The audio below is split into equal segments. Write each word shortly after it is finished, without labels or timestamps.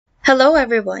Hello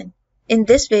everyone! In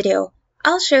this video,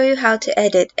 I'll show you how to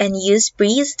edit and use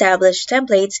pre-established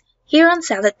templates here on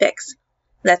SellitPics.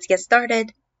 Let's get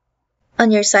started.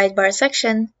 On your sidebar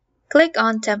section, click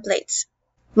on Templates,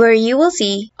 where you will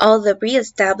see all the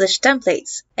pre-established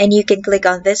templates, and you can click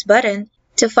on this button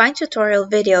to find tutorial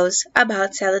videos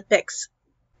about SellitPics.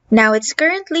 Now it's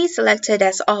currently selected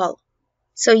as all,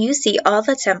 so you see all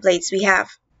the templates we have.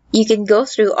 You can go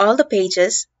through all the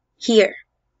pages here.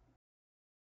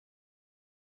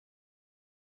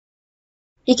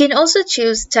 You can also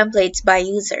choose templates by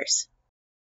users.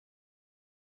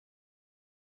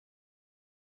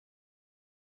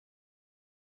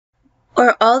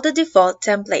 Or all the default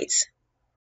templates.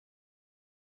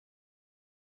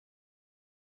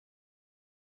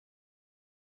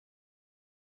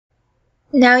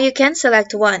 Now you can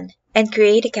select one and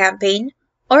create a campaign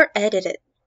or edit it.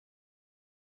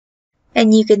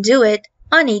 And you can do it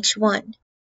on each one.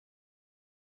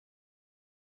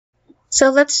 So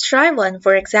let's try one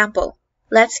for example.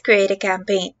 Let's create a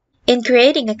campaign. In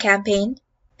creating a campaign,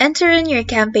 enter in your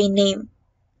campaign name.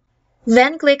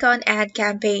 Then click on Add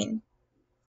Campaign.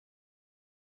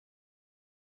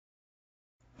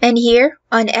 And here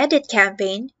on Edit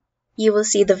Campaign, you will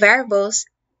see the variables,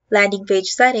 landing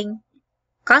page setting,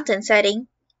 content setting,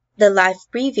 the live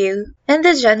preview, and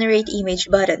the generate image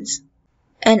buttons,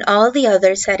 and all the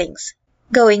other settings.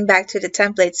 Going back to the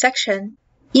template section,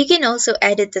 you can also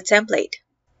edit the template.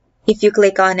 If you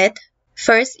click on it,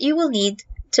 first you will need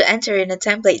to enter in a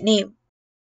template name.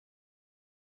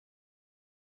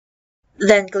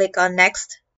 Then click on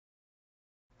Next,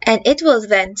 and it will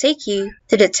then take you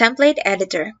to the template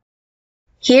editor.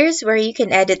 Here's where you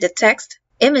can edit the text,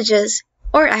 images,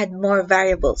 or add more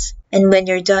variables. And when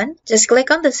you're done, just click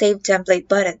on the Save Template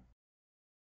button.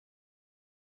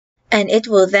 And it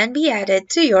will then be added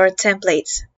to your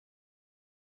templates.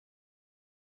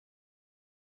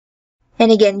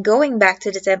 And again, going back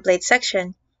to the template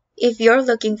section, if you're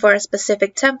looking for a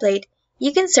specific template,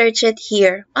 you can search it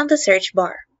here on the search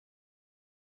bar.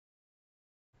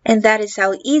 And that is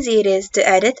how easy it is to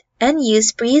edit and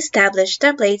use pre-established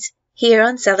templates here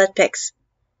on SellitPics.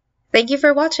 Thank you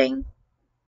for watching.